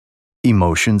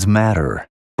Emotions Matter,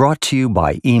 brought to you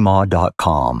by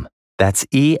Emaww.com. That's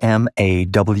EMAWW.com,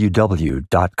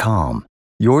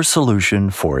 your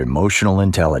solution for emotional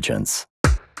intelligence.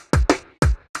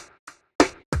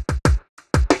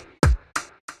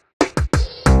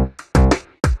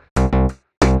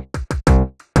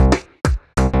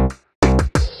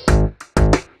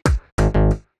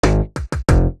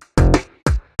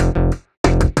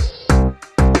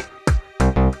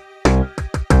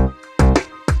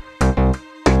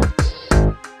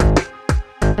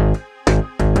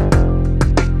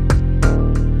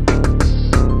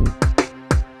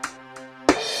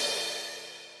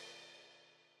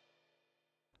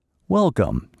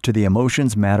 Welcome to the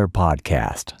Emotions Matter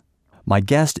podcast. My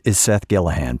guest is Seth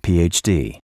Gillihan,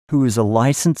 Ph.D., who is a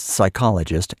licensed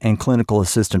psychologist and clinical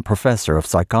assistant professor of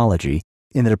psychology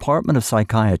in the Department of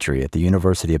Psychiatry at the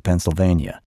University of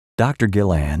Pennsylvania. Dr.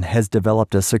 Gillihan has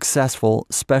developed a successful,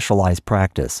 specialized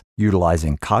practice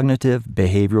utilizing cognitive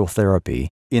behavioral therapy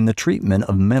in the treatment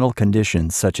of mental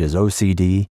conditions such as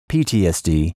OCD,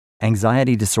 PTSD,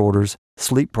 anxiety disorders,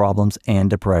 sleep problems, and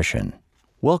depression.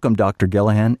 Welcome, Dr.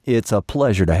 Gillihan. It's a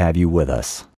pleasure to have you with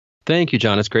us. Thank you,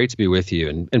 John. It's great to be with you.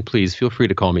 And please feel free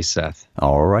to call me Seth.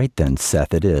 All right, then,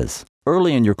 Seth it is.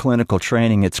 Early in your clinical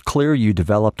training, it's clear you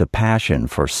developed a passion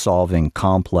for solving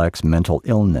complex mental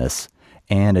illness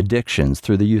and addictions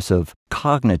through the use of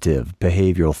cognitive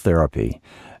behavioral therapy.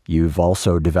 You've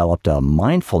also developed a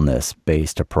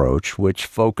mindfulness-based approach which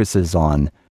focuses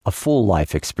on a full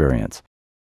life experience.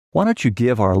 Why don't you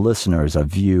give our listeners a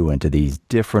view into these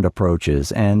different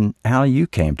approaches and how you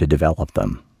came to develop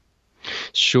them?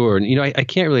 Sure. I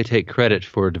can't really take credit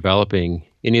for developing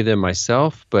any of them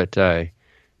myself, but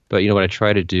what I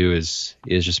try to do is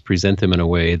just present them in a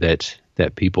way that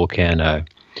people can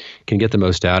get the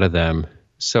most out of them.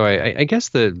 So I guess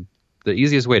the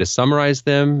easiest way to summarize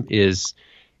them is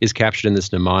captured in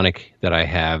this mnemonic that I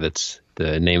have. It's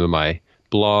the name of my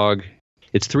blog.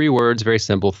 It's 3 words, very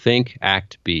simple: think,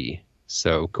 act, be.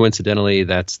 So coincidentally,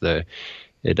 it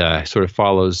sort of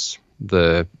follows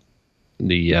the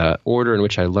order in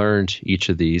which I learned each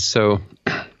of these. So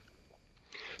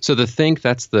the think,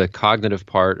 that's the cognitive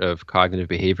part of cognitive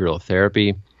behavioral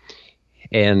therapy.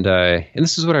 And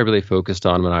this is what I really focused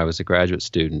on when I was a graduate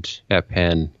student at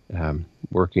Penn,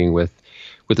 working with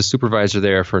a supervisor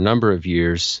there for a number of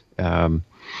years.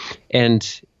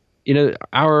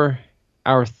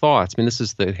 Our thoughts, this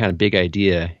is the kind of big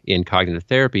idea in cognitive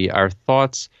therapy. Our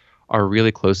thoughts are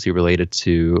really closely related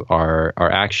to our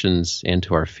actions and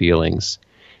to our feelings.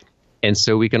 And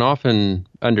so we can often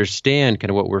understand kind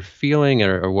of what we're feeling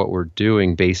or what we're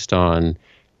doing based on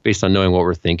knowing what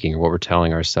we're thinking or what we're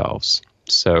telling ourselves.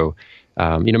 So,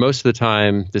 most of the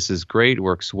time this is great,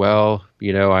 works well.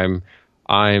 I'm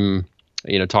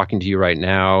talking to you right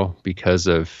now because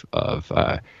of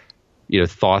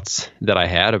thoughts that I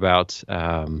had about,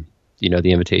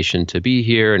 the invitation to be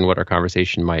here and what our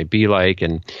conversation might be like.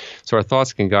 And so our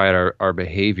thoughts can guide our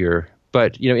behavior.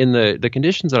 But, in the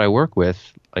conditions that I work with,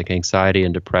 like anxiety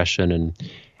and depression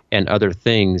and other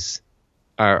things,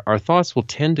 our thoughts will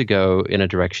tend to go in a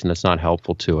direction that's not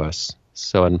helpful to us.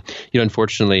 So,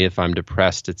 unfortunately, if I'm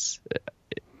depressed, it's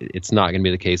not going to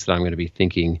be the case that I'm going to be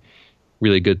thinking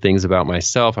really good things about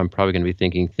myself. I'm probably going to be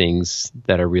thinking things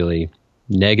that are really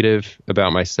negative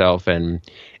about myself and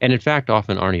in fact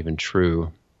often aren't even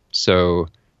true. So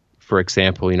for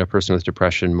example, a person with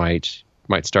depression might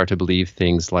start to believe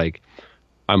things like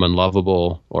I'm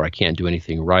unlovable, or I can't do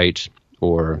anything right,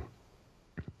 or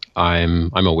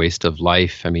I'm a waste of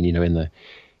life. In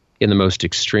the most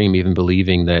extreme, even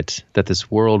believing that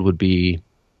this world would be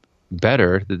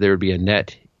better, that there would be a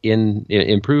net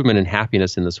improvement in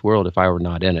happiness in this world if I were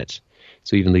not in it.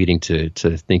 So even leading to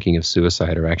thinking of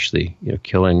suicide or actually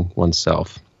killing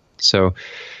oneself. So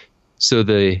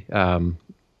the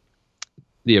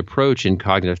approach in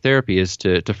cognitive therapy is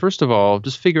to first of all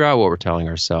just figure out what we're telling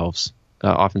ourselves.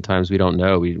 Oftentimes we don't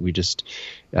know. We just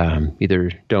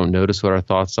either don't notice what our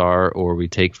thoughts are, or we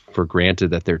take for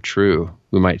granted that they're true.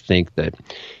 We might think that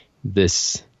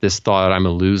this thought, I'm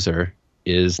a loser,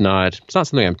 it's not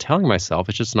something I'm telling myself.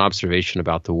 It's just an observation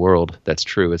about the world that's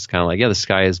true. It's kind of like, the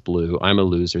sky is blue. I'm a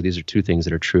loser. These are 2 things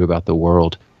that are true about the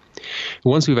world.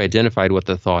 Once we've identified what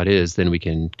the thought is, then we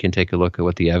can take a look at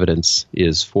what the evidence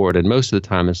is for it. And most of the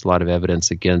time, there's a lot of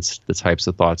evidence against the types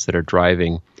of thoughts that are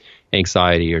driving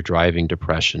anxiety or driving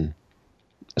depression.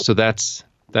 So that's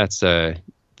the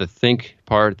think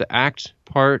part. The act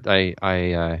part,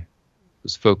 I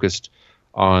was focused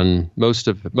on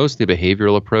mostly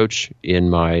behavioral approach in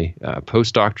my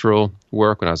postdoctoral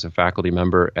work when I was a faculty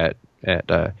member at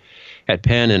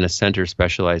Penn in a center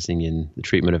specializing in the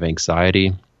treatment of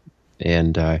anxiety.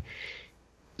 And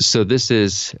so this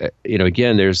is,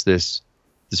 again, there's this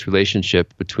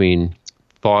relationship between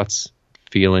thoughts,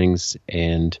 feelings,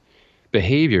 and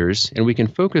behaviors, and we can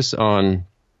focus on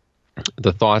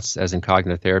the thoughts as in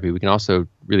cognitive therapy. We can also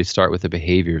really start with the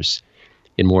behaviors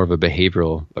in more of a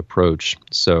behavioral approach.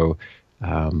 So,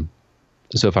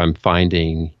 so if I'm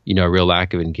finding, a real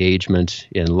lack of engagement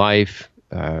in life,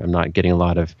 I'm not getting a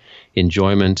lot of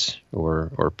enjoyment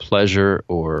or pleasure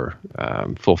or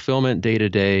fulfillment day to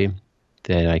day,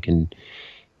 then I can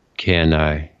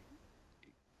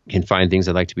find things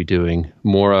I'd like to be doing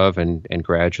more of and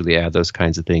gradually add those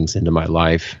kinds of things into my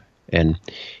life. And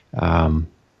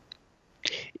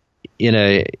in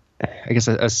a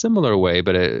similar way,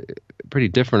 but a pretty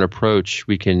different approach,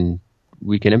 we can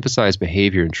emphasize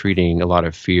behavior in treating a lot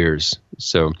of fears.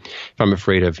 So if I'm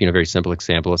afraid of, very simple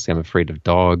example, let's say I'm afraid of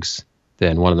dogs,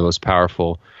 then one of the most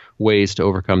powerful ways to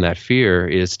overcome that fear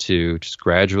is to just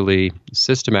gradually,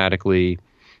 systematically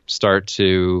start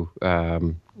to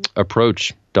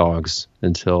approach dogs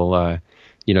until, I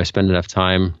spend enough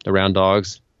time around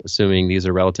dogs, assuming these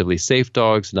are relatively safe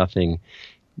dogs, nothing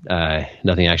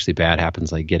actually bad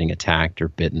happens, like getting attacked or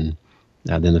bitten.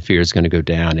 Then the fear is going to go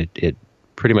down. It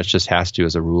pretty much just has to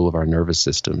as a rule of our nervous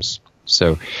systems.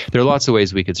 So there are lots of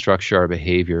ways we could structure our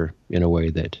behavior in a way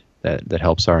that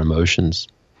helps our emotions.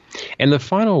 And the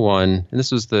final one, and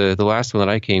this was the last one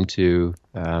that I came to,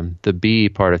 the B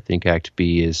part of Think Act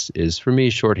B is for me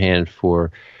shorthand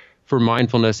for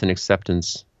mindfulness and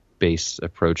acceptance-based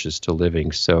approaches to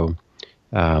living. So,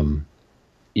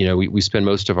 we spend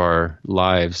most of our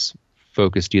lives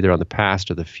focused either on the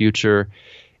past or the future,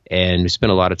 and we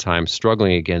spend a lot of time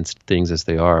struggling against things as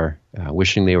they are,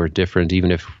 wishing they were different,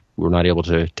 even if we're not able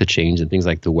to change, and things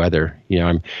like the weather.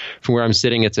 From where I'm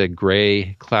sitting, it's a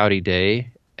gray, cloudy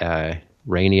day,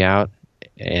 rainy out,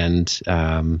 and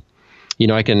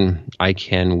I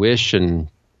can wish and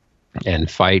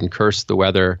fight and curse the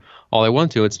weather all I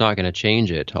want to. It's not going to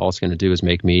change it. All it's going to do is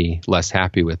make me less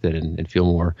happy with it and feel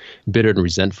more bitter and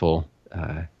resentful.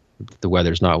 The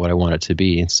weather's not what I want it to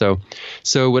be. And so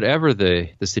whatever the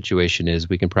situation is,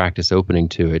 we can practice opening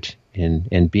to it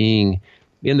and being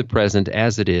in the present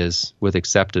as it is with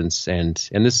acceptance. And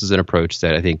this is an approach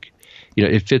that I think,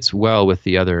 it fits well with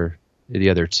the other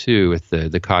two, with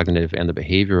the cognitive and the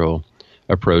behavioral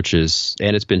approaches.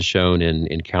 And it's been shown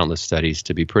in countless studies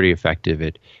to be pretty effective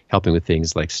at helping with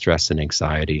things like stress and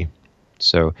anxiety.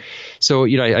 So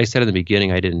I said in the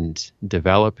beginning, I didn't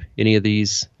develop any of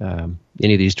these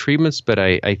treatments, but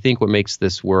I think what makes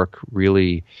this work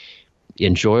really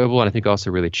enjoyable, and I think also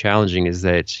really challenging, is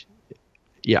that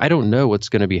I don't know what's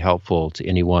going to be helpful to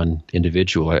any one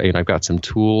individual. I've got some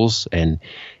tools, and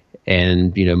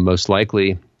most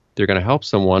likely they're going to help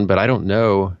someone, but I don't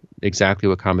know exactly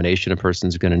what combination a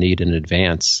person's going to need in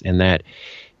advance, and that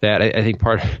I think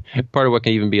part of what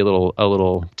can even be a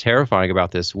little terrifying about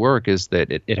this work is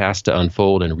that it has to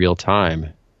unfold in real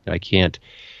time. I can't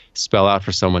spell out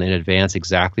for someone in advance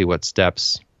exactly what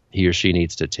steps he or she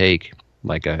needs to take,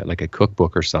 like a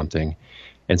cookbook or something.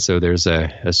 And so there's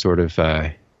a sort of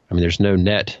there's no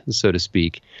net, so to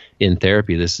speak, in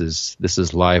therapy. This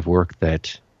is live work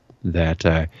that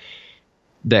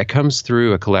comes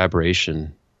through a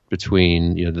collaboration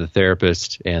between the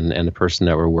therapist and the person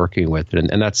that we're working with,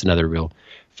 and that's another real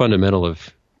fundamental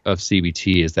of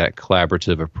CBT, is that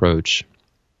collaborative approach.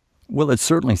 Well, it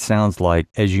certainly sounds like,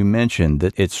 as you mentioned,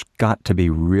 that it's got to be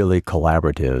really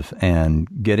collaborative, and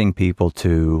getting people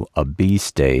to a B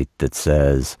state that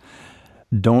says,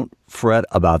 don't fret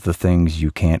about the things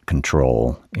you can't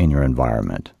control in your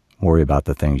environment. Worry about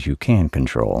the things you can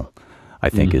control. I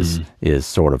think is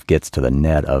sort of gets to the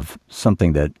net of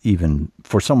something that even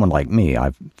for someone like me,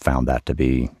 I've found that to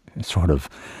be sort of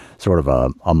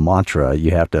a mantra.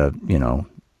 You have to,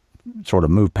 sort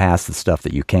of move past the stuff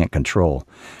that you can't control,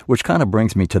 which kind of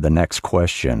brings me to the next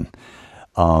question.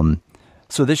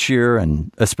 So this year,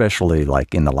 and especially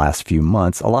like in the last few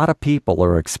months, a lot of people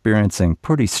are experiencing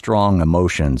pretty strong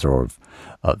emotions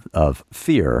of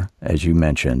fear, as you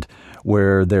mentioned,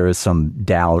 where there is some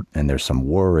doubt and there's some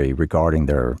worry regarding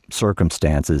their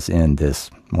circumstances in this,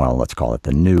 well, let's call it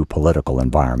the new political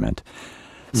environment.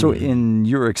 So in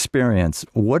your experience,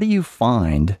 what do you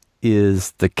find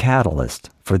is the catalyst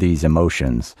for these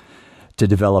emotions to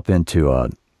develop into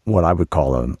what I would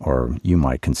call or you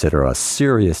might consider a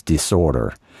serious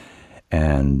disorder?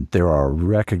 And there are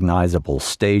recognizable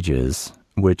stages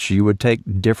which you would take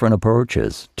different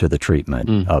approaches to the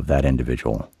treatment of that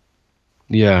individual.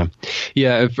 Yeah,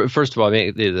 yeah. First of all, I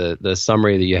mean, the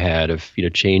summary that you had of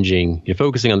changing,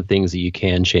 focusing on the things that you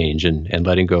can change and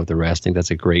letting go of the rest. I think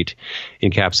that's a great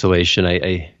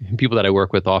encapsulation. People that I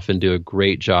work with often do a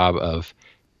great job of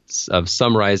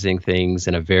summarizing things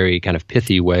in a very kind of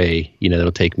pithy way.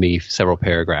 That'll take me several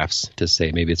paragraphs to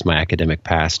say. Maybe it's my academic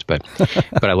past, but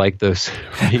I like those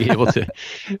being able to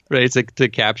right to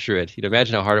capture it.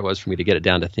 Imagine how hard it was for me to get it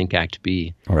down to think, act,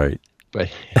 be. Right.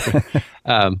 But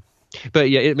but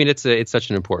yeah, I mean, it's such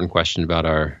an important question about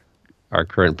our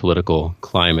current political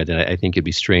climate, and I think it'd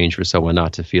be strange for someone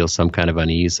not to feel some kind of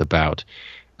unease about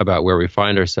where we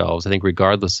find ourselves. I think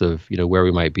regardless of where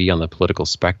we might be on the political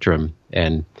spectrum,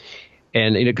 and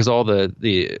because all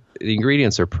the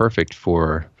ingredients are perfect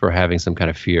for having some kind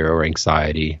of fear or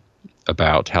anxiety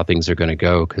about how things are going to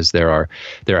go, because there are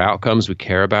outcomes we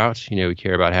care about. We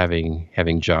care about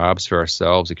having jobs for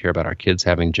ourselves. We care about our kids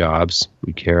having jobs.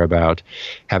 We care about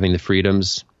having the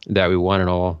freedoms that we want, and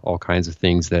all kinds of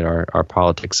things that our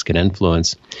politics can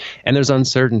influence. And there's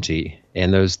uncertainty,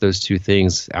 and those two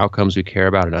things, outcomes we care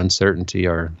about and uncertainty,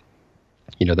 are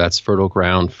that's fertile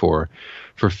ground for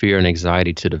fear and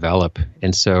anxiety to develop.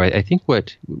 And so I think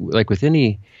what, like with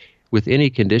any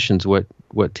conditions,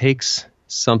 what takes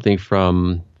something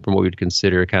from what we'd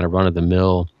consider kind of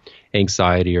run-of-the-mill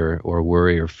anxiety or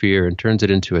worry or fear and turns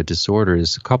it into a disorder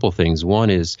is a couple things. One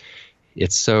is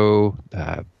it's so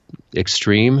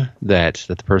extreme that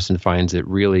the person finds it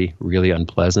really, really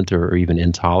unpleasant or even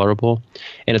intolerable,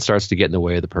 and it starts to get in the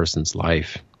way of the person's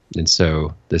life. And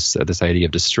so this idea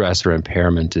of distress or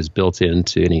impairment is built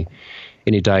into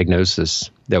any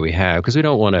diagnosis that we have, because we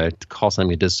don't want to call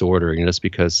something a disorder just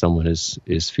because someone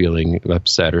is feeling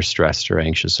upset or stressed or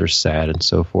anxious or sad and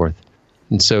so forth.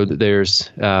 And so there's,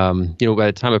 by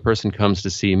the time a person comes to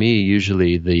see me,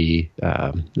 usually the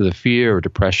fear or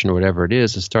depression or whatever it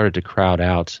is has started to crowd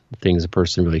out the things a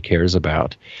person really cares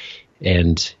about,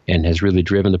 and has really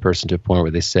driven the person to a point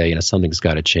where they say, something's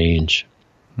got to change.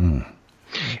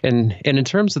 And in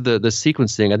terms of the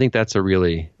sequencing, I think that's a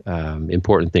really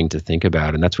important thing to think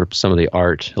about, and that's where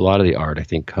a lot of the art, I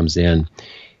think, comes in.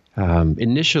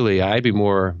 Initially, I'd be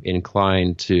more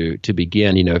inclined to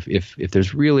begin, if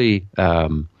there's really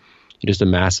just a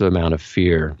massive amount of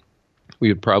fear, we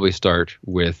would probably start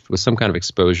with some kind of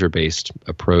exposure-based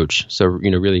approach. So,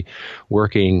 really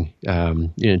working,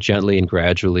 gently and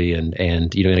gradually and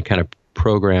in a kind of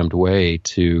programmed way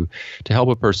to help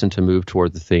a person to move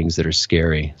toward the things that are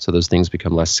scary. So those things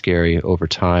become less scary over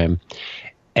time.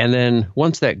 And then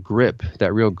once that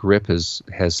real grip has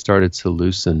started to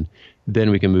loosen, then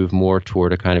we can move more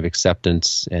toward a kind of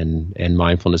acceptance and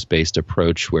mindfulness-based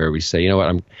approach where we say,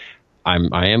 I am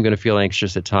going to feel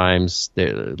anxious at times.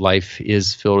 Life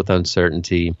is filled with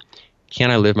uncertainty.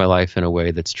 Can I live my life in a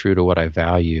way that's true to what I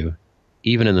value,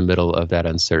 even in the middle of that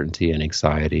uncertainty and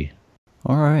anxiety?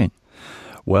 All right.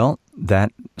 Well,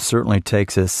 that certainly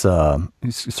takes us,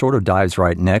 sort of dives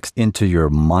right next into your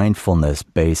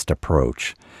mindfulness-based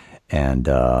approach and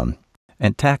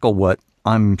tackle what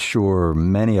I'm sure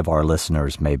many of our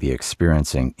listeners may be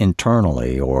experiencing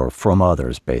internally or from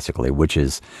others, basically, which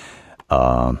is,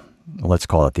 let's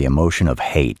call it the emotion of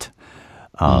hate.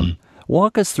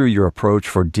 Walk us through your approach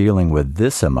for dealing with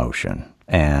this emotion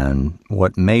and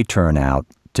what may turn out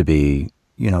to be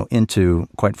into,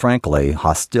 quite frankly,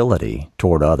 hostility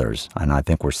toward others. And I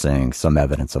think we're seeing some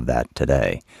evidence of that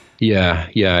today. Yeah,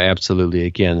 absolutely.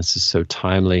 Again, this is so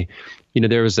timely.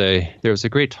 There was a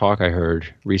great talk I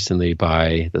heard recently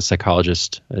by the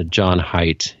psychologist John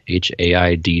Haidt,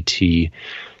 Haidt,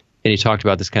 and he talked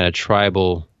about this kind of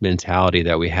tribal mentality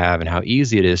that we have and how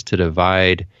easy it is to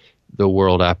divide the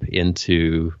world up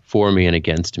into for me and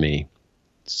against me.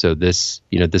 So this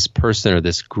person or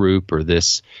this group or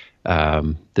this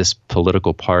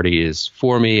political party is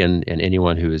for me, and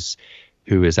anyone who is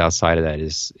outside of that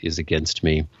is against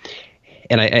me.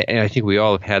 And I think we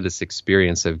all have had this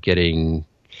experience of getting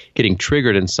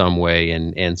triggered in some way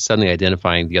and suddenly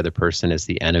identifying the other person as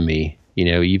the enemy.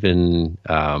 Even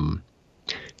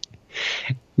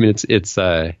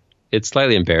it's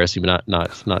slightly embarrassing, but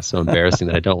not so embarrassing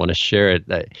that I don't want to share it.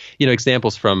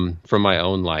 Examples from my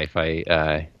own life.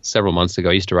 Several months ago,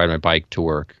 I used to ride my bike to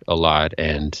work a lot,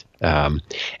 and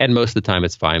most of the time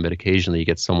it's fine. But occasionally, you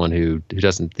get someone who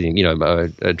doesn't think,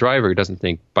 a driver who doesn't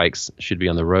think bikes should be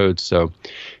on the road. So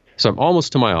I'm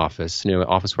almost to my office,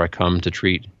 office where I come to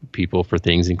treat people for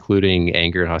things, including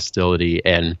anger and hostility,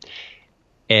 and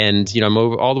I'm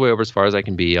all the way over as far as I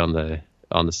can be on the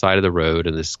side of the road,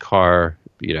 and this car,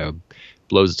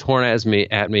 blows its horn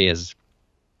at me as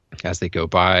they go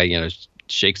by,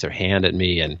 shakes their hand at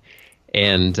me,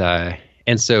 and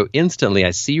so instantly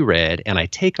I see red and I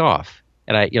take off,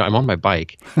 and I'm on my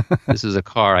bike. This is a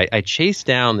car. I chase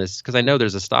down this because I know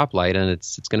there's a stoplight and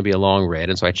it's going to be a long red.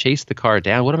 And so I chase the car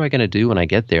down. What am I going to do when I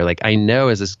get there? Like, I know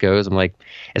as this goes, I'm like,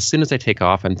 as soon as I take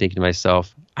off, I'm thinking to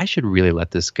myself, I should really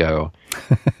let this go.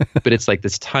 But it's like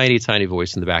this tiny, tiny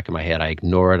voice in the back of my head. I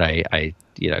ignore it. I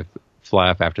fly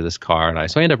up after this car.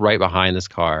 So I end up right behind this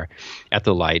car at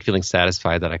the light, feeling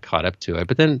satisfied that I caught up to it.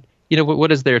 But then,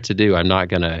 what is there to do? I'm not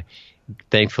going to,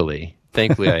 thankfully,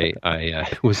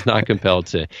 I was not compelled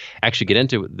to actually get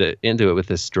into it with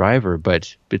this driver,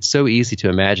 but it's so easy to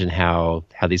imagine how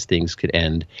these things could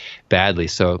end badly.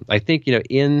 So I think,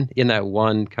 in that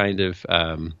one kind of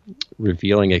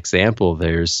revealing example,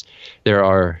 there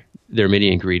are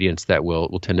many ingredients that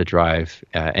will tend to drive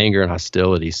anger and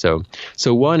hostility. So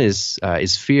one is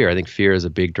fear. I think fear is a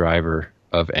big driver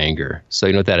of anger. So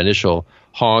with that initial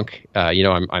honk,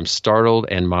 I'm startled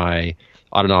and my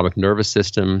autonomic nervous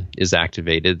system is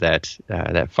activated.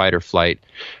 That fight or flight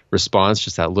response,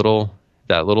 just that little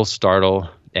startle,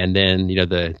 and then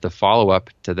the follow up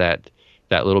to that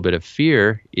little bit of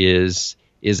fear is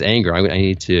anger. I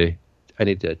need to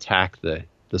attack the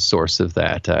source of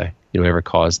that. Whatever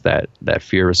caused that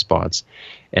fear response,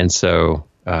 and so.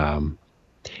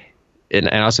 And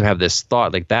I also have this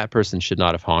thought, like, that person should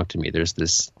not have honked at me. There's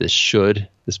this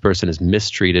person has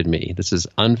mistreated me. This is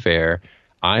unfair.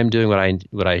 I'm doing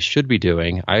what I should be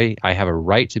doing. I have a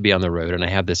right to be on the road, and I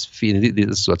have this feeling.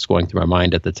 This is what's going through my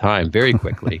mind at the time, very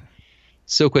quickly.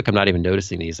 So quick, I'm not even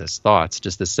noticing these as thoughts.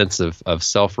 Just this sense of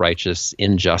self-righteous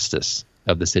injustice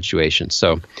of the situation.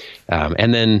 So,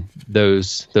 and then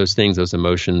those things, those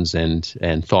emotions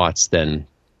and thoughts, then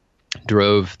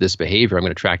drove this behavior. I'm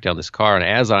going to track down this car, and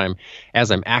as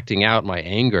I'm acting out my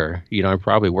anger, I'm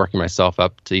probably working myself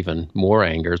up to even more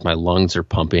anger as my lungs are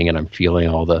pumping and I'm feeling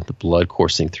all the blood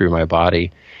coursing through my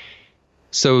body.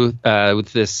 So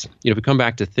with this, if we come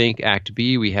back to think, act,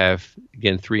 be, we have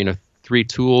again three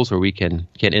tools where we can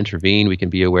intervene. We can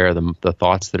be aware of the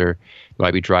thoughts that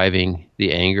might be driving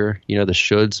the anger. The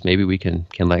shoulds. Maybe we can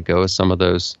let go of some of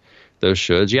those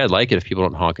shoulds. Yeah, I'd like it if people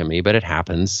don't honk at me, but it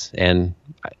happens. And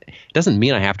it doesn't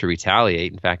mean I have to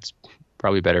retaliate. In fact, it's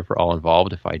probably better for all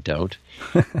involved if I don't.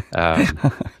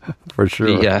 For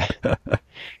sure.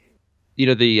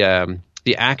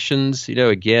 The actions,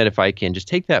 again, if I can just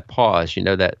take that pause,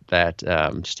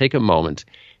 just take a moment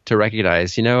to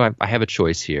recognize, I have a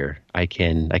choice here. I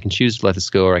can choose to let this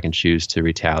go, or I can choose to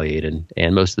retaliate.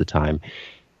 And most of the time,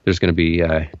 there's going to be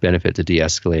benefit to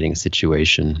de-escalating a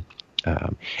situation.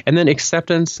 And then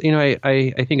acceptance,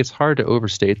 I think it's hard to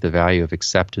overstate the value of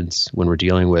acceptance when we're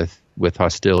dealing with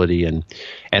hostility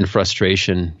and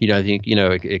frustration. I think,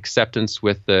 acceptance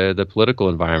with the political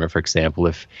environment, for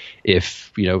example,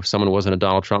 if someone wasn't a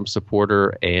Donald Trump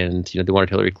supporter and, they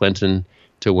wanted Hillary Clinton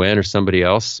to win or somebody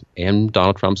else, and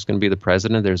Donald Trump's going to be the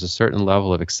president, there's a certain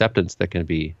level of acceptance that can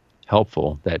be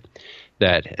helpful, that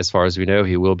as far as we know,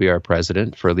 he will be our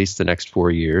president for at least the next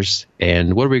 4 years.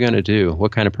 And what are we going to do?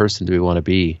 What kind of person do we want to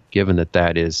be, given that's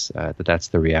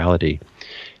the reality?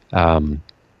 In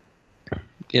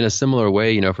a similar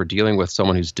way, if we're dealing with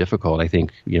someone who's difficult, I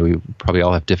think, we probably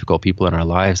all have difficult people in our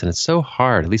lives. And it's so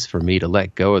hard, at least for me, to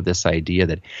let go of this idea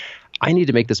that I need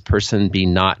to make this person be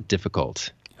not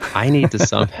difficult. I need to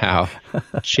somehow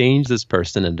change this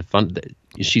person and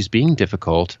she's being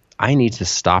difficult. I need to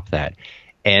stop that.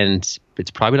 And it's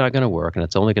probably not going to work, and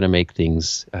it's only going to make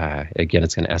things, again,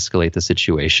 it's going to escalate the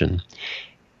situation.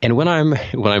 And when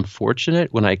I'm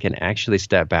fortunate, when I can actually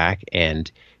step back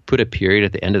and put a period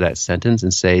at the end of that sentence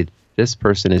and say, this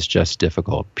person is just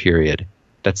difficult, period.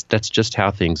 That's just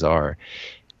how things are.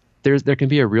 There can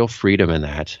be a real freedom in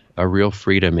that, a real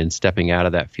freedom in stepping out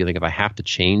of that feeling of I have to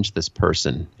change this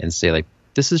person and say, like,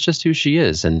 this is just who she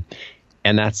is. And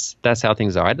that's how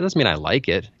things are. It doesn't mean I like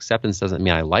it. Acceptance doesn't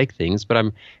mean I like things, but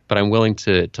I'm willing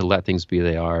to let things be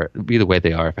the way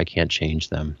they are if I can't change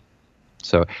them.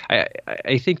 So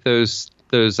I think those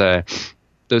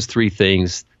three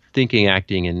things, thinking,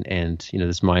 acting, and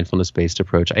this mindfulness based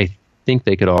approach, I think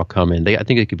they could all come in. I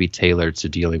think they could be tailored to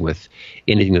dealing with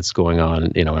anything that's going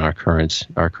on, in our current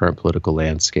political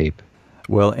landscape.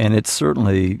 Well, and it's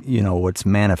certainly, what's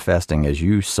manifesting, as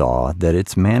you saw, that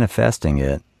it's manifesting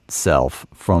itself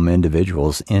from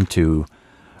individuals into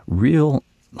real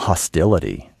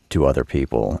hostility to other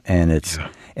people. And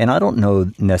and I don't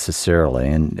know necessarily,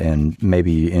 and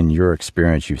maybe in your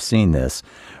experience you've seen this,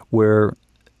 where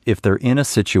if they're in a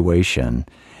situation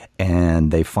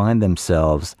and they find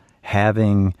themselves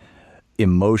having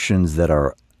emotions that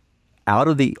are out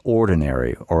of the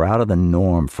ordinary or out of the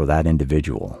norm for that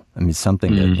individual. I mean,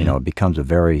 something that, becomes a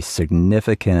very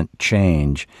significant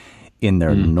change in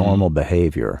their normal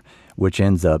behavior, which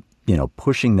ends up,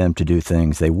 pushing them to do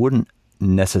things they wouldn't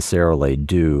necessarily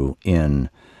do in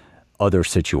other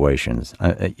situations.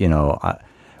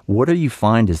 What do you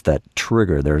find is that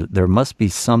trigger? There must be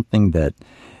something that,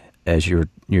 as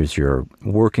you're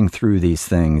working through these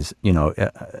things,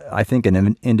 I think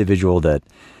an individual that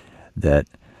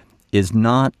is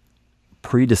not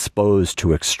predisposed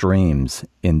to extremes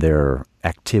in their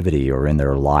activity or in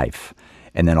their life,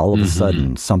 and then all of a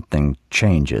sudden something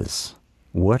changes.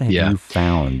 What have you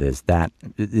found is that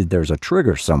there's a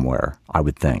trigger somewhere, I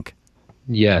would think.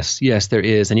 Yes, there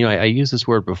is. And, I used this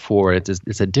word before.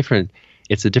 It's a different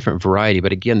variety.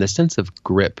 But again, the sense of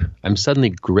grip, I'm suddenly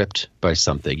gripped by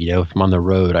something. If I'm on the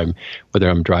road, whether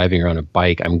I'm driving or on a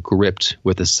bike, I'm gripped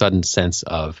with a sudden sense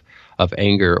of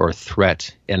anger or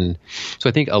threat. And so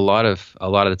I think a lot of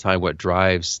the time what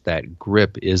drives that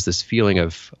grip is this feeling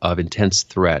of intense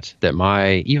threat, that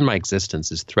even my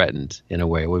existence is threatened in a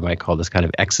way. We might call this kind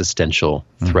of existential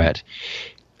threat.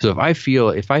 So if I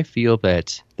feel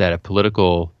that a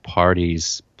political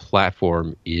party's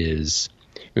platform is,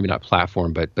 maybe not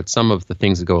platform, but some of the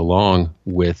things that go along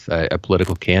with a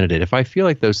political candidate, if I feel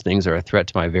like those things are a threat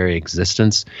to my very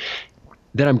existence,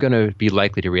 then I'm going to be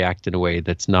likely to react in a way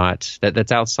that's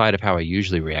outside of how I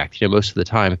usually react. Most of the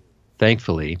time,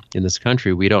 thankfully, in this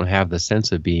country, we don't have the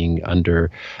sense of being under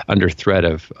threat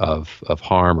of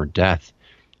harm or death.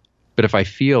 But if I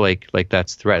feel like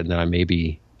that's threatened, then I'm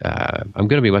going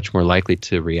to be much more likely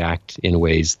to react in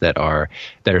ways that are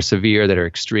severe, that are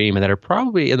extreme, and that are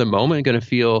probably in the moment going to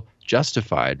feel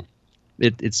justified.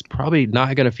 It's probably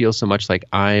not going to feel so much like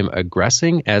I'm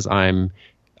aggressing as I'm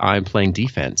playing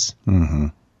defense. Mm-hmm.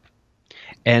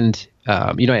 And,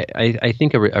 I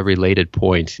think a related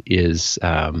point is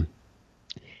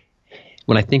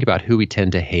when I think about who we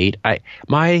tend to hate,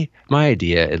 my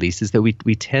idea, at least, is that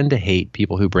we tend to hate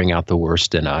people who bring out the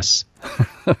worst in us.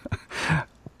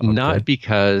 Okay. Not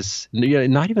because,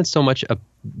 not even so much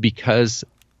because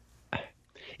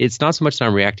it's not so much that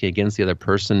I'm reacting against the other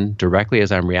person directly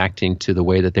as I'm reacting to the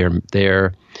way that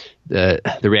the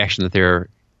reaction that they're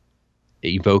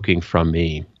evoking from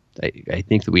me. I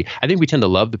think we tend to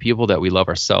love the people that we love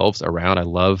ourselves around. I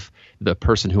love the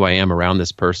person who I am around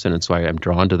this person, and so I am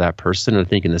drawn to that person. And I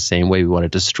think in the same way, we want to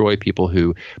destroy people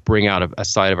who bring out a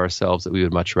side of ourselves that we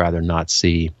would much rather not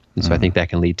see. And so I think that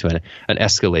can lead to an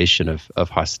escalation of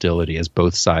hostility as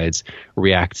both sides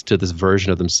react to this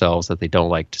version of themselves that they don't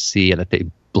like to see, and that they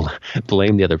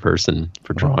blame the other person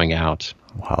for drawing out.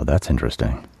 Wow, that's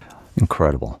interesting.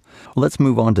 Incredible. Let's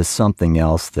move on to something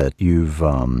else that you've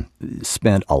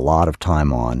spent a lot of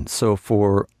time on. So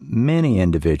for many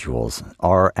individuals,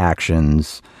 their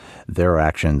actions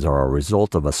are a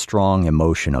result of a strong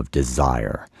emotion of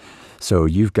desire. So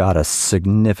you've got a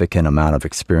significant amount of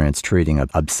experience treating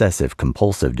obsessive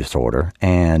compulsive disorder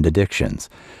and addictions.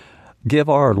 Give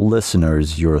our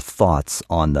listeners your thoughts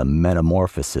on the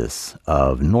metamorphosis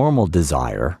of normal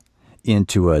desire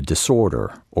into a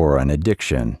disorder or an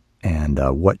addiction, and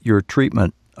what your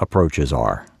treatment approaches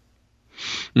are.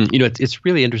 It's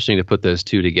really interesting to put those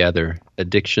two together,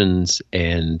 addictions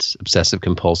and obsessive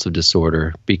compulsive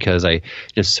disorder, because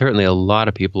certainly a lot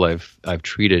of people I've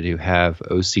treated who have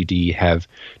OCD have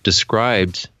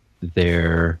described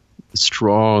their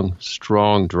strong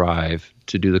drive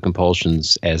to do the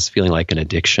compulsions as feeling like an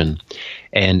addiction,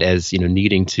 and as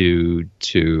needing to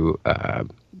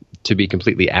be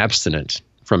completely abstinent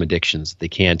from addictions. They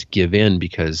can't give in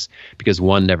because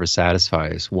one never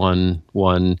satisfies. One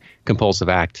compulsive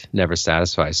act never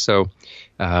satisfies. So,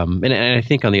 and I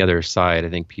think on the other side, I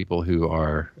think people who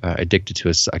are addicted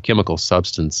to a chemical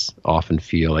substance often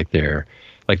feel like they're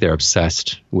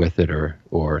obsessed with it,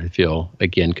 or feel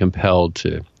again compelled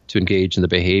to engage in the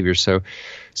behavior. So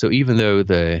even though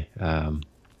the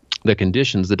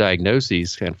conditions, the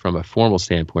diagnoses, kind of from a formal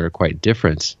standpoint, are quite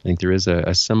different, I think there is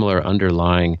a similar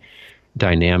underlying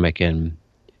dynamic. And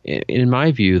in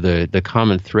my view, the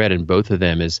common thread in both of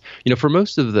them is, for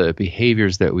most of the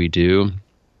behaviors that we do,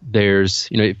 there's,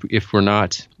 if we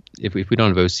don't have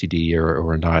OCD or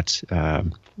we're not,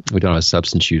 we don't have a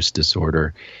substance use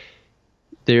disorder,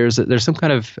 there's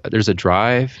a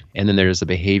drive, and then there's a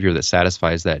behavior that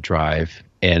satisfies that drive.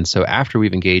 And so after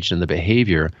we've engaged in the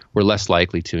behavior, we're less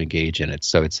likely to engage in it.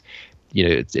 So it's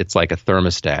like a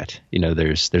thermostat.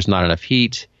 There's not enough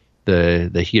heat.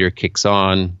 The heater kicks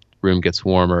on, room gets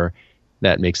warmer,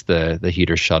 that makes the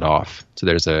heater shut off. So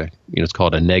there's it's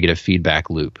called a negative feedback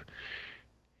loop.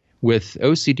 With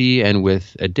OCD and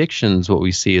with addictions, what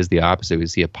we see is the opposite. We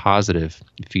see a positive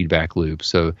feedback loop.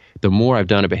 So the more I've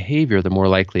done a behavior, the more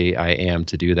likely I am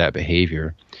to do that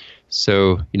behavior.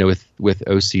 So, with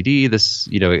OCD, this,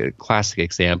 a classic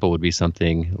example would be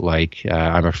something like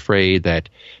I'm afraid that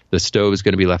the stove is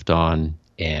going to be left on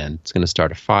and it's going to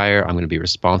start a fire. I'm going to be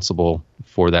responsible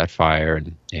for that fire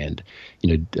and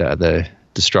the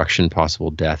destruction, possible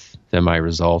death that might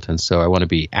result. And so I want to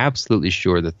be absolutely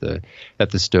sure that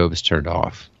the stove is turned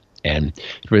off. And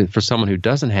for someone who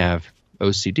doesn't have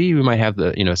OCD, we might have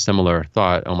a similar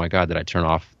thought. Oh my God, did I turn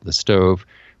off the stove?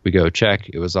 We go check,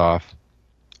 it was off.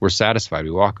 We're satisfied.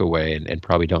 We walk away and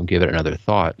probably don't give it another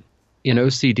thought. In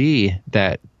OCD,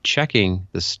 that checking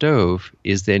the stove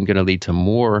is then going to lead to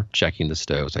more checking the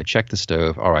stove. So I check the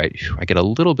stove. All right, I get a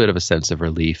little bit of a sense of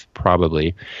relief,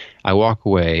 probably. I walk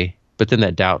away, but then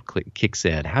that doubt kicks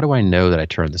in. How do I know that I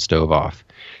turned the stove off?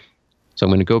 So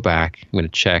I'm going to go back. I'm going to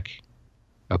check.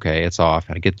 Okay, it's off.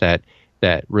 I get that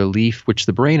relief, which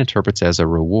the brain interprets as a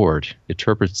reward. It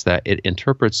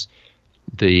interprets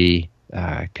the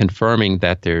confirming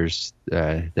that there's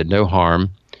that no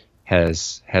harm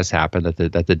has happened,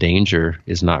 that the danger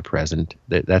is not present.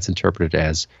 That's interpreted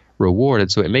as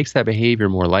rewarded. So it makes that behavior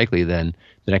more likely than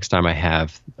the next time I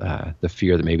have the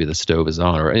fear that maybe the stove is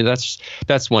on. Or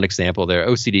that's one example there.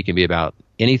 OCD can be about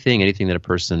anything that a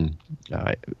person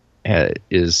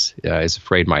is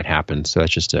afraid might happen. So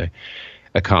that's just a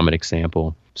common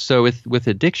example. So with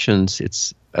addictions,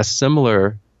 it's a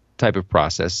similar type of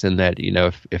process in that,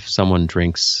 if someone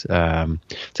drinks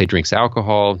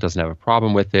alcohol, doesn't have a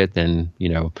problem with it, then,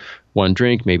 one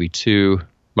drink, maybe two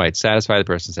might satisfy. The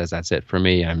person says, that's it for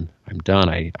me. I'm done.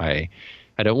 I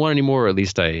don't want any more, or at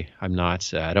least I'm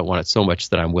not, I don't want it so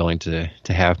much that I'm willing to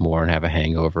have more and have a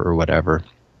hangover or whatever.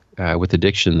 With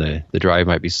addiction, the drive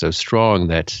might be so strong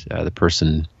that the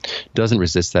person doesn't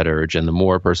resist that urge. And the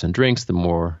more a person drinks, the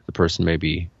more the person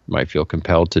might feel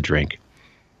compelled to drink.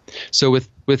 So with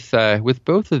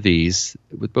both of these,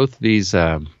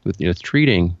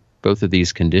 treating both of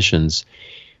these conditions,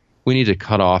 we need to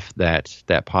cut off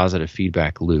that positive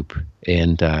feedback loop.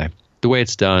 And the way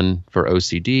it's done for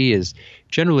OCD is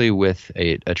generally with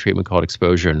a treatment called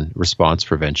exposure and response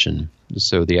prevention.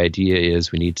 So the idea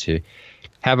is we need to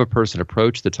have a person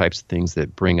approach the types of things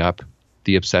that bring up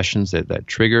the obsessions that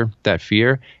trigger that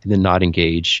fear, and then not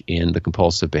engage in the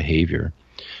compulsive behavior.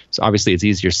 So obviously it's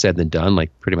easier said than done,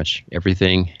 like pretty much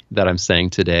everything that I'm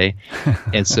saying today.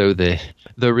 And so the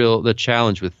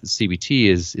challenge with CBT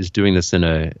is doing this in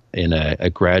a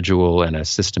gradual and a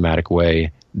systematic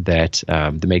way that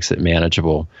makes it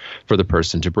manageable for the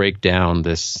person to break down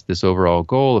this overall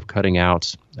goal of cutting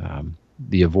out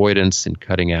the avoidance and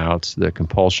cutting out the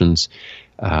compulsions,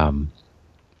 and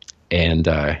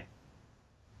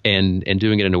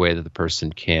doing it in a way that the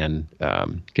person can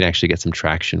actually get some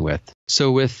traction with.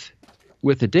 So with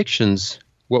addictions,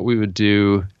 what we would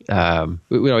do, I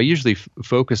usually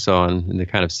focus on in the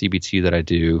kind of CBT that I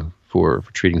do for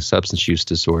treating substance use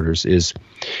disorders is,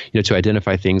 to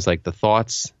identify things like the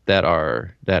thoughts that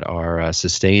are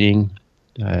sustaining,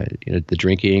 the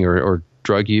drinking or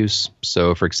drug use.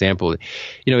 So, for example,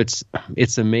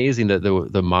 it's amazing that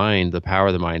the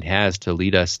power the mind has to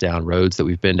lead us down roads that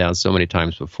we've been down so many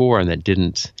times before, and that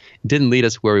didn't lead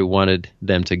us where we wanted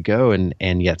them to go,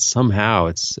 and yet somehow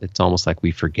it's almost like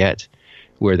we forget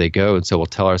where they go, and so we'll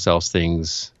tell ourselves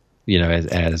things,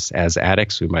 as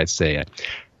addicts, we might say,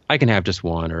 I can have just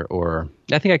one, or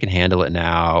I think I can handle it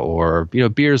now, or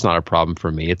beer's not a problem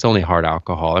for me. It's only hard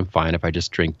alcohol. I'm fine if I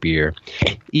just drink beer,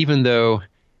 even though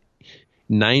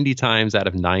 90 times out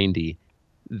of 90,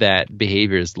 that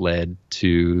behavior has led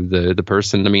to the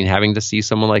person, having to see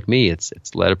someone like me. It's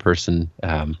led a person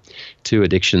to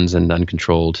addictions and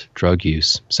uncontrolled drug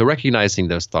use. So recognizing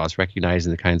those thoughts,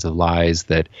 recognizing the kinds of lies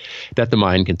that the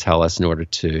mind can tell us in order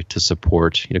to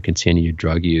support continued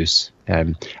drug use.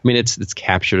 It's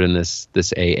captured in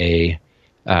this AA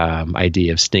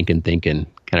idea of stinking thinking,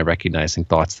 kind of recognizing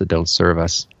thoughts that don't serve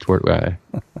us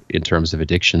in terms of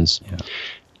addictions. Yeah.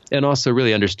 And also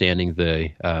really understanding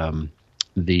the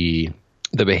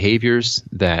behaviors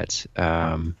that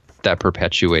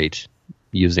perpetuate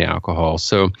using alcohol.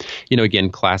 So, again,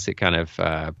 classic kind of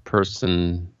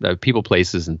people,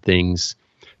 places, and things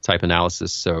type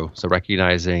analysis. So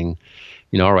recognizing,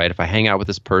 all right, if I hang out with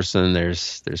this person,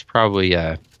 there's probably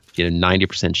a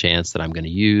 90% chance that I'm going to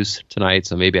use tonight.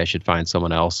 So maybe I should find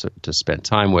someone else to spend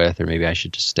time with, or maybe I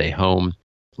should just stay home.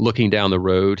 Looking down the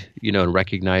road, and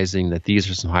recognizing that these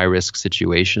are some high-risk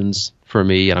situations for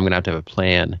me, and I'm going to have a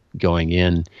plan going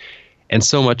in. And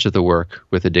so much of the work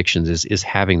with addictions is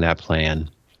having that plan,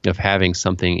 of having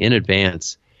something in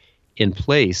advance in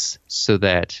place, so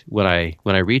that when I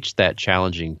reach that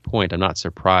challenging point, I'm not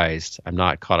surprised, I'm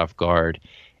not caught off guard,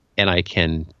 and I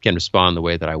can respond the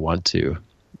way that I want to.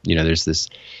 There's this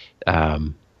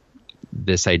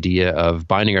this idea of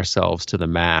binding ourselves to the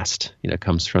mast,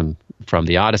 comes from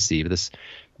the Odyssey.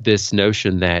 This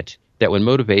notion that when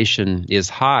motivation is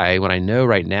high, when I know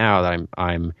right now that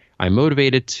I'm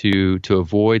motivated to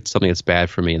avoid something that's bad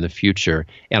for me in the future,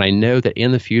 and I know that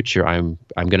in the future I'm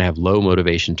going to have low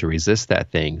motivation to resist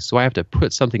that thing. So I have to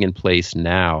put something in place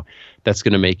now that's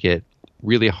going to make it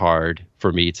really hard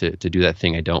for me to do that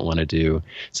thing I don't want to do.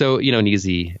 So, an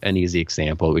easy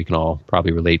example we can all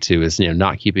probably relate to is,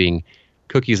 not keeping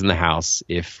cookies in the house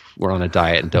if we're on a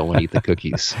diet and don't want to eat the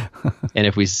cookies. And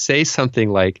if we say something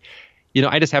like,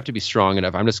 I just have to be strong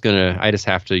enough. I just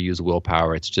have to use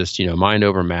willpower. It's just, mind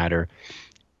over matter.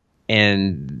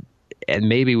 And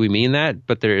maybe we mean that,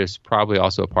 but there is probably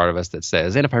also a part of us that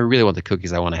says, and if I really want the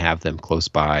cookies, I want to have them close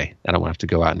by. I don't want to have to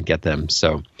go out and get them.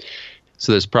 So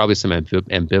there's probably some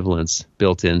ambivalence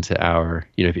built into our,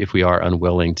 if we are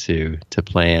unwilling to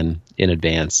plan in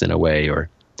advance in a way, or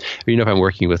if I'm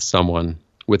working with someone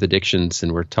with addictions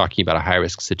and we're talking about a high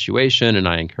risk situation, and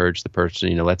I encourage the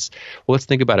person, let's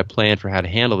think about a plan for how to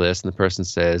handle this. And the person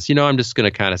says, I'm just going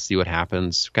to kind of see what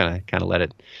happens, kind of let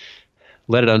it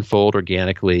unfold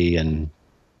organically. And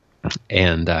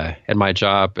my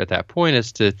job at that point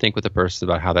is to think with the person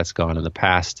about how that's gone in the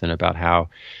past, and about how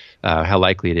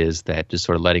likely it is that just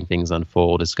sort of letting things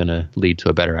unfold is going to lead to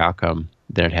a better outcome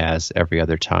than it has every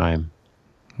other time.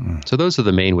 So those are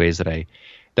the main ways that I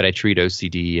treat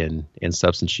OCD and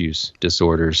substance use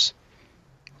disorders.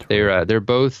 They're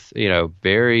both,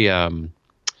 very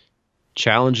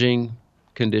challenging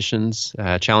conditions,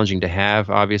 challenging to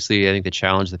have. Obviously, I think they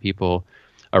challenge the people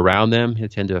around them. They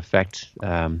tend to affect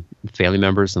family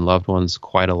members and loved ones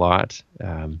quite a lot,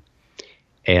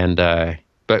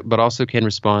 but also can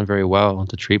respond very well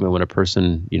to treatment when a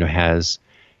person has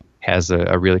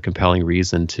a really compelling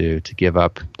reason to give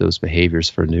up those behaviors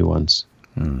for new ones.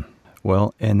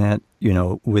 Well, and that,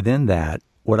 within that,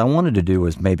 what I wanted to do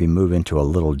was maybe move into a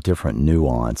little different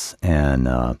nuance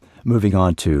and moving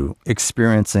on to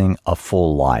experiencing a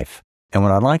full life. And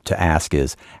what I'd like to ask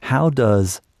is, how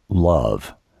does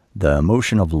love, the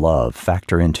emotion of love,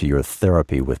 factor into your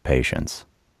therapy with patients?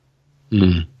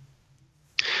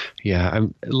 Yeah,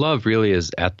 love really is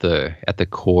at the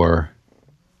core,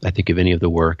 I think, of any of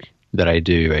the work that I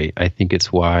do. I think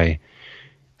it's why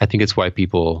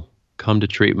people come to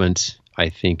treatment. I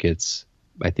think it's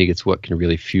what can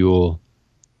really fuel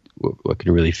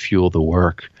the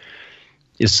work.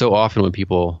 Is so often when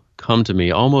people come to me,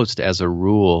 almost as a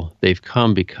rule, they've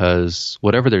come because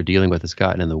whatever they're dealing with has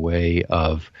gotten in the way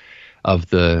of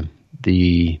the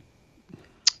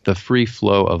free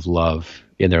flow of love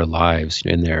in their lives,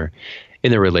 in their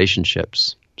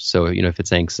relationships. So, if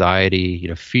it's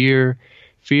anxiety, fear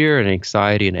and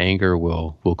anxiety and anger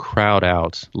will crowd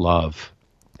out love,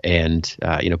 and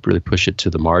really push it to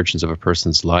the margins of a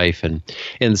person's life. And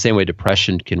in the same way,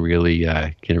 depression can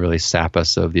really sap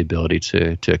us of the ability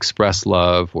to express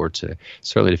love, or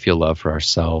certainly to feel love for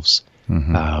ourselves,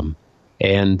 and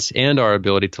our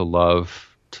ability to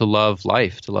love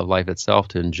life itself,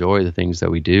 to enjoy the things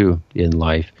that we do in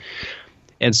life.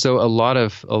 And so a lot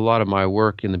of my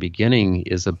work in the beginning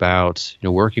is about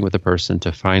working with a person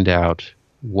to find out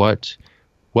what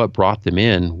brought them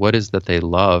in, what is that they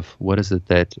love, what is it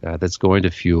that's going to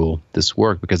fuel this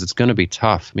work, because it's going to be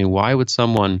tough. I mean, why would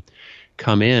someone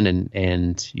come in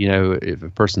and if a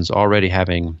person's already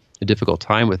having a difficult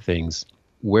time with things,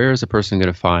 where is a person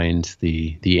going to find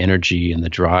the energy and the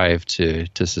drive to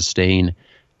sustain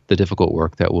the difficult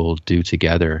work that we'll do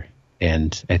together?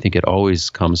 And I think it always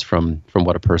comes from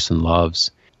what a person loves.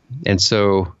 And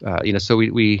so, so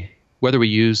we whether we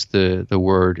use the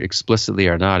word explicitly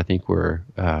or not, I think we're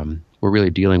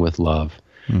really dealing with love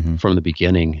from the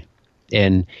beginning.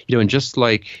 And and just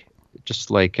like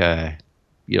a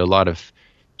lot of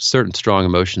certain strong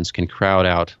emotions can crowd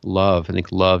out love, I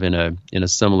think love in a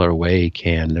similar way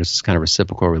can. There's this kind of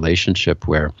reciprocal relationship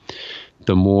where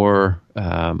the more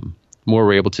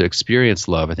we're able to experience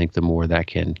love, I think the more that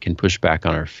can push back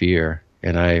on our fear.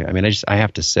 And I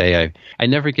have to say, I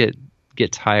never get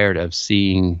tired of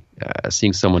seeing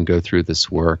someone go through this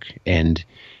work and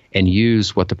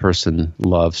use what the person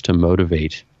loves to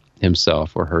motivate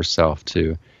himself or herself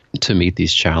to meet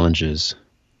these challenges.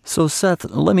 So, Seth,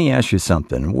 let me ask you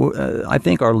something. I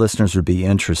think our listeners would be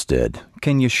interested.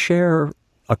 Can you share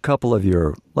a couple of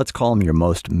your, let's call them your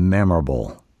most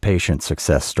memorable patient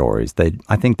success stories?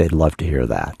 I think they'd love to hear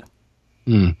that.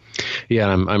 Yeah,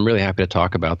 I'm really happy to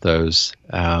talk about those.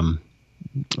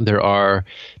 There are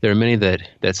many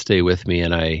that stay with me,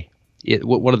 and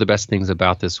one of the best things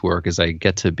about this work is I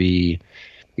get to be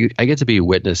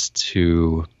witness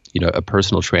to a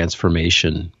personal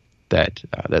transformation that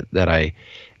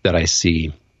I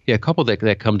see. Yeah, a couple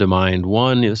that come to mind.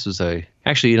 One, this was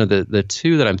actually, the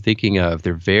two that I'm thinking of,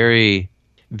 they're very,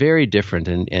 very different,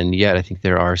 and yet I think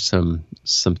there are some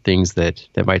things that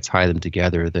might tie them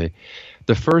together.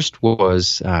 The first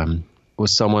was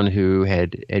someone who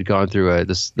had gone through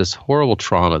this horrible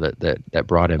trauma that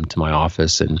brought him to my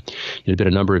office, and it had been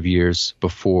a number of years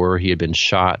before he had been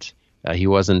shot. He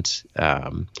wasn't.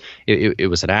 It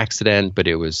was an accident, but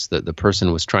it was the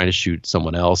person was trying to shoot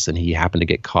someone else, and he happened to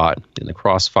get caught in the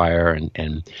crossfire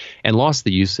and lost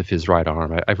the use of his right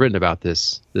arm. I've written about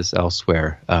this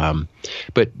elsewhere,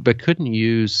 but couldn't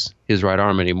use his right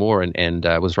arm anymore, and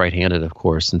was right-handed, of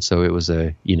course, and so it was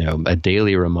a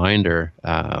daily reminder,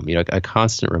 a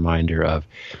constant reminder of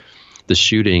the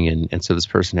shooting, and so this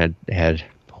person had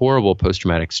horrible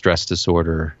post-traumatic stress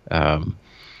disorder.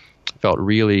 Felt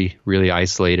really, really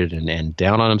isolated and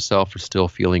down on himself for still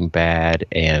feeling bad,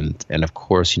 and of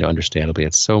course, understandably,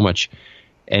 had so much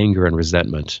anger and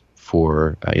resentment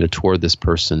for toward this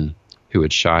person who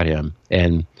had shot him,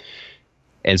 and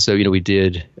so we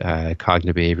did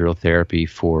cognitive behavioral therapy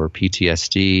for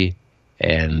PTSD,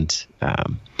 and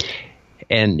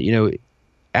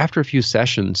after a few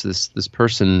sessions, this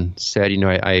person said,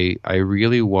 I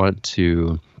really want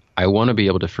to be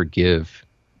able to forgive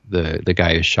the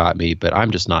guy who shot me, but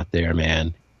I'm just not there,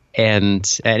 man. And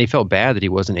he felt bad that he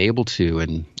wasn't able to.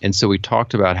 And so we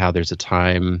talked about how there's a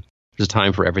time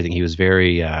for everything. He was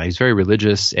he's very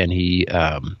religious, and we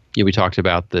talked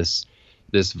about this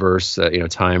verse,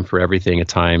 time for everything, a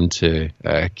time to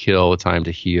kill, a time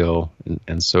to heal,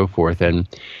 and so forth, and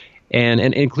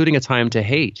including a time to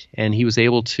hate. And he was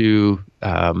able to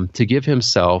give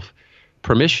himself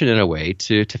permission in a way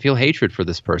to feel hatred for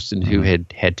this person who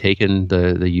had taken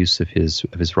the use of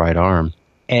his right arm,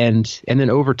 and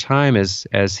then over time, as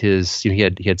his he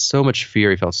had so much fear,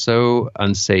 he felt so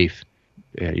unsafe,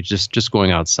 just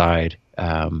going outside,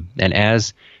 and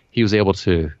as he was able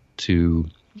to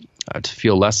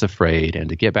feel less afraid and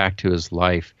to get back to his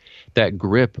life, that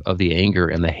grip of the anger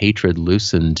and the hatred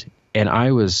loosened, and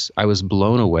I was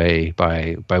blown away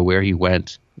by where he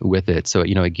went with it. So,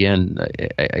 again,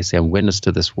 I say I'm witness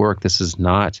to this work. This is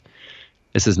not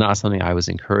something I was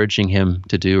encouraging him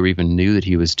to do or even knew that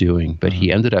he was doing, but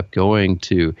he ended up going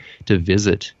to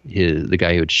visit the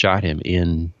guy who had shot him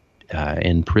in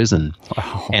prison.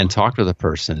 Wow. And talk to the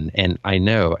person. And I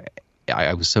know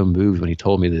I was so moved when he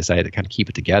told me this. I had to kind of keep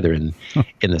it together in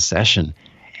the session,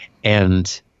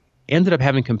 and ended up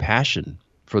having compassion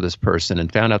for this person,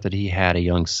 and found out that he had a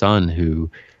young son who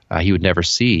he would never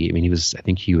see. I mean, I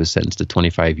think he was sentenced to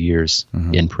 25 years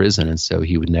in prison, and so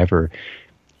he would never,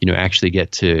 actually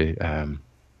get to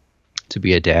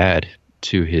be a dad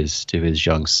to his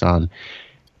young son.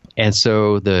 And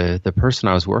so the person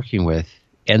I was working with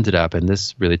ended up, and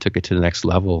this really took it to the next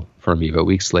level for me. But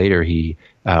weeks later,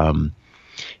 I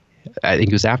think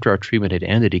it was after our treatment had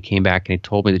ended, he came back and he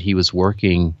told me that he was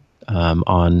working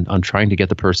on trying to get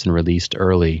the person released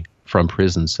early from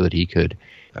prison so that he could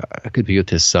be with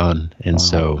his son. And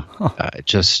so it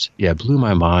just blew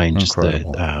my mind.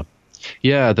 Incredible.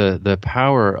 Just the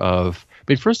power of, I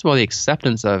mean, first of all, the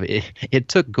acceptance of it. It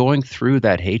took going through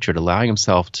that hatred, allowing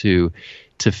himself to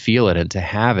feel it and to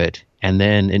have it, and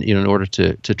then in order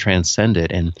to transcend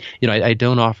it. And I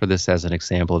don't offer this as an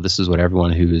example. This is what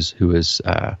everyone who's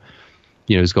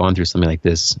gone through something like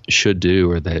this should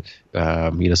do, or that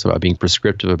so about being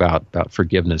prescriptive about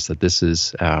forgiveness, that this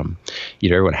is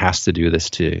everyone has to do this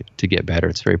to get better.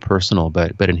 It's very personal,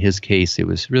 but in his case, it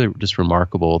was really just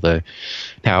remarkable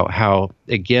how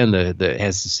again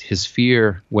as his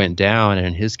fear went down, and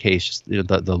in his case, just,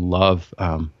 the love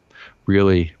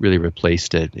really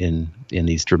replaced it in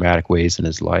these dramatic ways in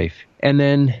his life. And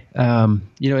then,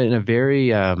 in a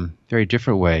very, very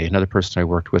different way, another person I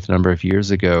worked with a number of years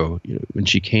ago, when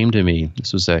she came to me,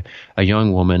 this was a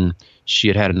young woman. She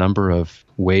had a number of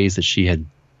ways that she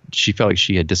felt like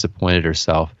she had disappointed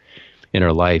herself in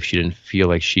her life. She didn't feel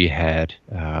like she had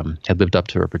lived up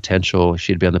to her potential.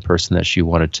 She had been the person that she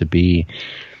wanted to be,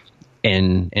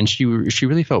 and she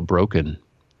really felt broken.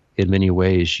 In many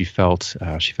ways, she felt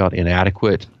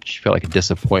inadequate. She felt like a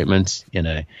disappointment in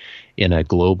a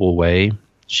global way.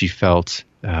 She felt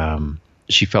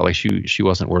like she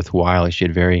wasn't worthwhile. Like she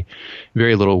had very,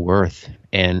 very little worth,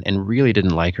 and really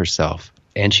didn't like herself.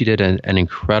 And she did an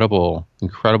incredible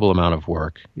amount of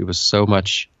work. It was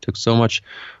took so much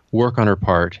work on her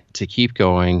part to keep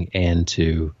going and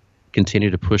to continue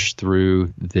to push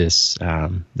through this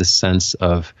sense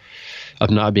of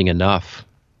not being enough.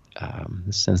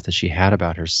 The sense that she had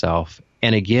about herself.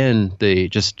 And again,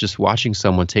 just watching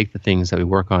someone take the things that we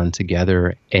work on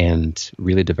together and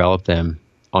really develop them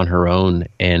on her own,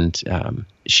 and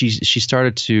she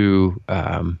started to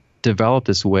develop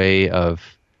this way of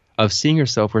seeing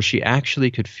herself where she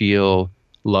actually could feel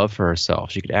love for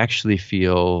herself. She could actually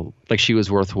feel like she was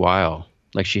worthwhile,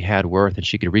 like she had worth, and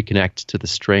she could reconnect to the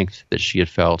strength that she had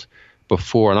felt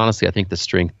before. And honestly, I think the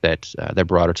strength that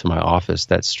brought her to my office,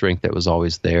 that strength that was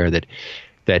always there, that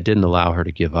didn't allow her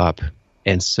to give up.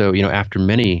 And so, after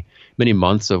many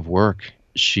months of work,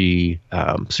 she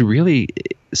really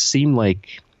seemed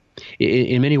like,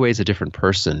 in many ways, a different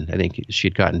person. I think she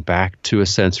had gotten back to a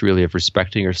sense really of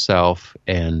respecting herself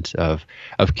and of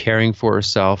caring for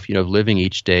herself, of living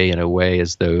each day in a way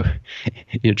as though,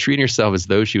 treating herself as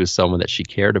though she was someone that she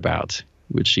cared about,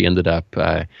 which she ended up,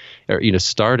 had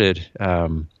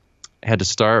to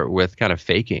start with kind of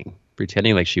faking,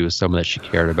 pretending like she was someone that she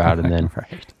cared about, and then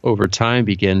right. Over time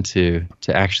begin to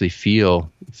actually feel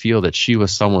that she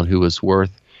was someone who was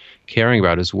worth caring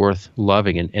about, is worth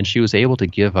loving, and she was able to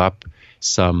give up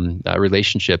some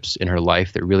relationships in her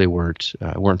life that really weren't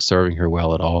serving her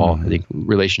well at all. Mm-hmm. I think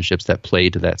relationships that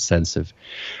played to that sense of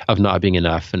not being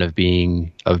enough and of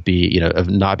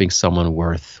not being someone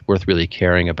worth really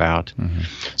caring about. Mm-hmm.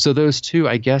 So those two,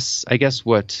 I guess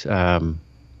what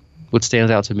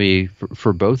stands out to me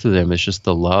for both of them is just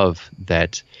the love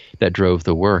that drove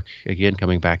the work. Again,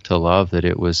 coming back to love, that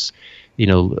it was,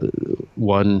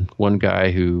 one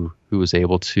guy who was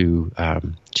able to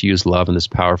use love in this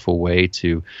powerful way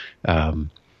to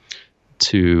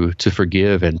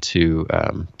forgive and to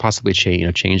possibly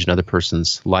change another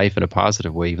person's life in a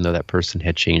positive way, even though that person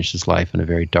had changed his life in a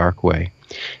very dark way.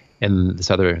 And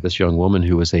this young woman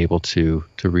who was able to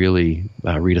really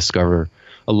rediscover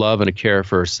a love and a care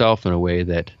for herself in a way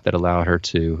that allowed her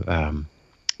to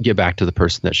get back to the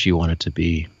person that she wanted to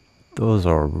be. Those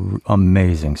are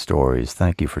amazing stories.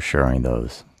 Thank you for sharing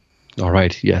those. All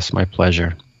right. Yes, my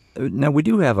pleasure. Now, we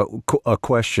do have a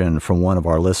question from one of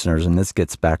our listeners, and this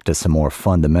gets back to some more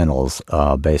fundamentals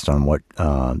based on what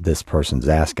this person's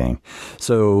asking.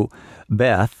 So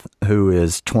Beth, who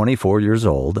is 24 years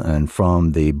old and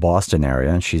from the Boston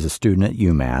area, and she's a student at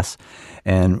UMass,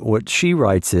 and what she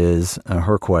writes is,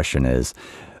 her question is,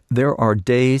 there are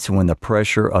days when the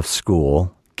pressure of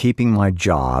school, keeping my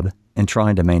job, and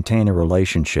trying to maintain a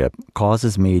relationship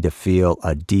causes me to feel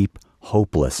a deep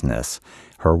hopelessness,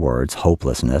 her words,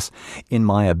 hopelessness, in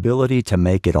my ability to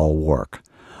make it all work.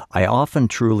 I often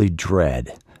truly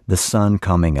dread the sun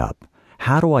coming up.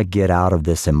 How do I get out of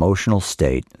this emotional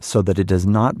state so that it does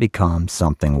not become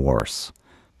something worse?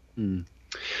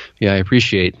 Yeah, I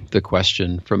appreciate the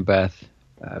question from Beth.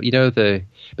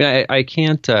 I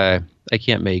can't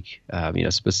make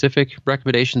specific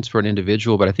recommendations for an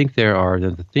individual, but I think there are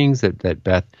the things that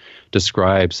Beth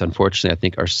describes. Unfortunately, I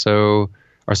think are so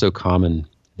common,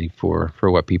 I think, for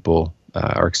what people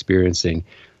are experiencing.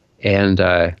 And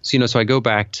so I go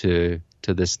back to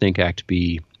this think, act,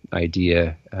 be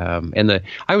idea, and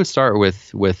I would start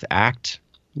with act.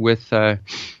 With in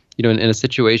a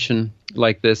situation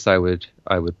like this, I would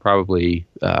probably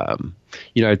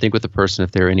I'd think with the person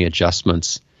if there are any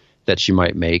adjustments that she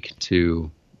might make to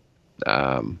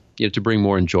to bring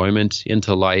more enjoyment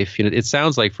into life. It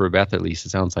sounds like, for Beth at least, it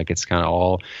sounds like it's kind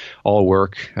of all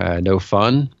work, no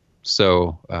fun.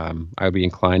 So I'd be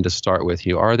inclined to start with,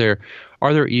 are there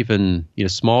even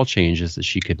small changes that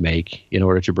she could make in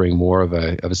order to bring more of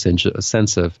a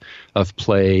sense of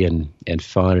play and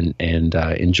fun and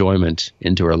enjoyment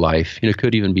into her life. It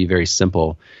could even be very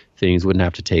simple things, wouldn't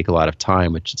have to take a lot of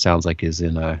time, which it sounds like is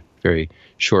in a very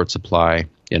short supply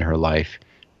in her life.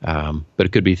 But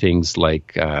it could be things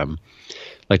like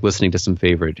listening to some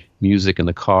favorite music in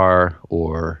the car,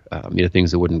 or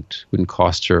things that wouldn't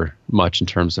cost her much in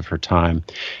terms of her time.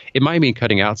 It might mean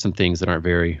cutting out some things that aren't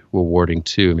very rewarding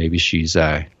too. Maybe she's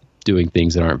doing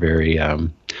things that aren't very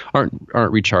aren't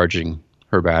recharging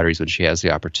her batteries when she has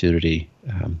the opportunity.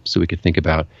 So we could think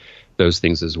about those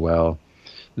things as well.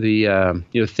 The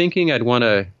thinking, I'd want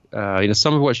to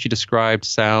some of what she described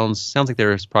sounds like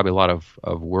there's probably a lot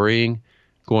of worrying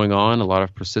going on, a lot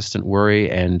of persistent worry,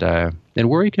 and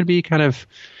worry can be kind of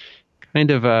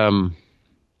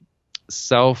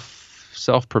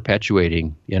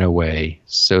self-perpetuating in a way,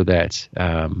 so that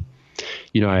I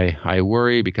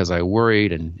worry because I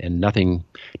worried, and nothing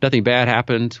bad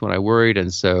happened when I worried,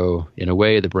 and so in a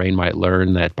way the brain might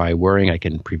learn that by worrying I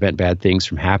can prevent bad things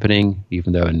from happening,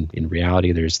 even though in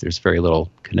reality there's very little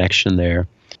connection there.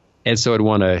 And so I'd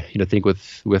want to think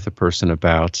with a person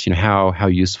about how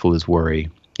useful is worry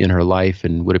in her life,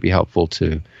 and would it be helpful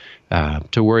to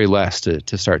worry less,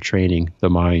 to start training the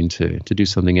mind to do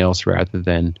something else rather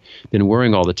than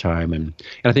worrying all the time. And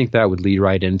I think that would lead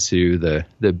right into the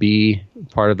B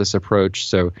part of this approach.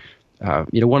 So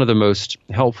one of the most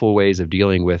helpful ways of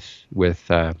dealing with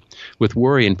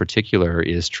worry in particular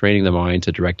is training the mind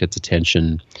to direct its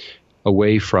attention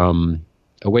away from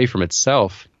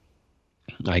itself,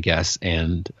 I guess,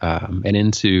 and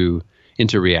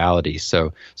into reality.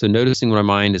 So noticing when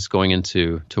my mind is going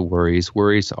into worries.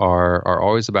 Worries are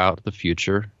always about the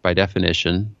future by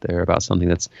definition. They're about something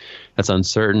that's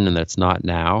uncertain and that's not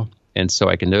now. And so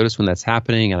I can notice when that's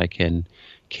happening, and I can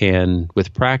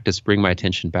with practice bring my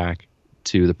attention back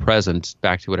to the present,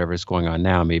 back to whatever is going on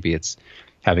now. Maybe it's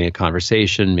having a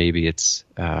conversation, maybe it's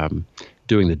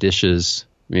doing the dishes,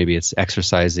 maybe it's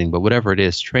exercising, but whatever it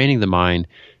is, training the mind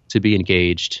to be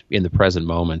engaged in the present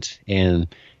moment. And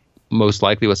most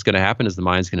likely what's going to happen is the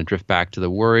mind's going to drift back to the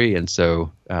worry. And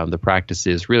so the practice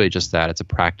is really just that. It's a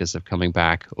practice of coming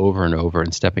back over and over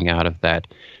and stepping out of that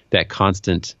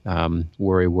constant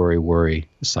worry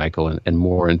cycle and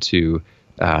more into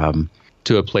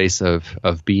to a place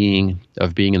of being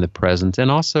in the present,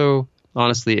 and also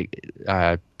honestly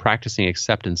practicing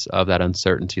acceptance of that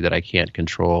uncertainty that I can't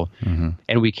control. Mm-hmm.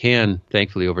 And we can,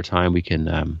 thankfully, over time, we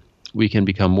can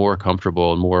become more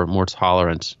comfortable and more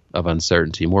tolerant of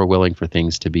uncertainty, more willing for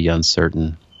things to be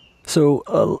uncertain. So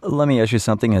let me ask you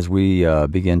something as we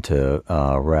begin to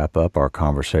wrap up our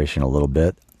conversation a little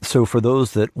bit. So for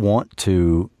those that want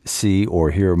to see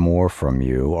or hear more from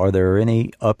you, are there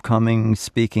any upcoming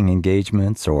speaking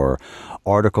engagements or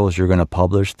articles you're going to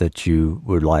publish that you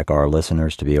would like our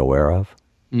listeners to be aware of?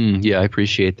 Yeah, I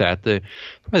appreciate that.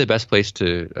 Probably the best place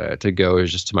to go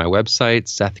is just to my website,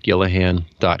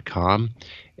 sethgillihan.com,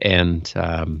 and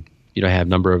I have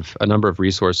a number of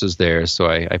resources there. So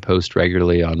I post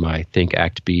regularly on my Think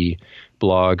Act Be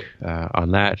blog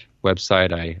on that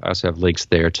website. I also have links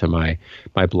there to my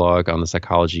blog on the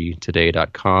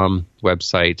psychologytoday.com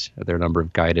website. There are a number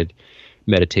of guided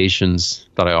meditations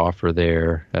that I offer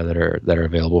there that are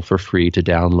available for free to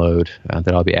download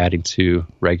that I'll be adding to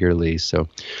regularly. So I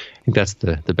think that's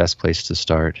the best place to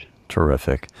start.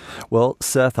 Terrific. Well,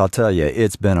 Seth, I'll tell you,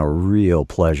 it's been a real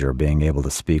pleasure being able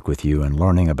to speak with you and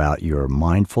learning about your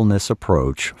mindfulness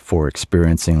approach for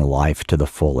experiencing life to the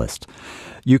fullest.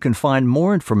 You can find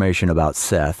more information about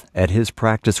Seth at his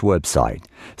practice website,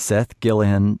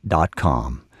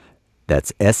 sethgillihan.com.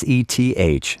 That's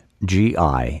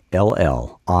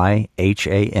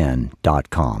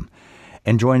SETHGILLIHAN.com.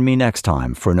 And join me next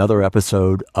time for another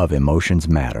episode of Emotions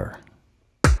Matter.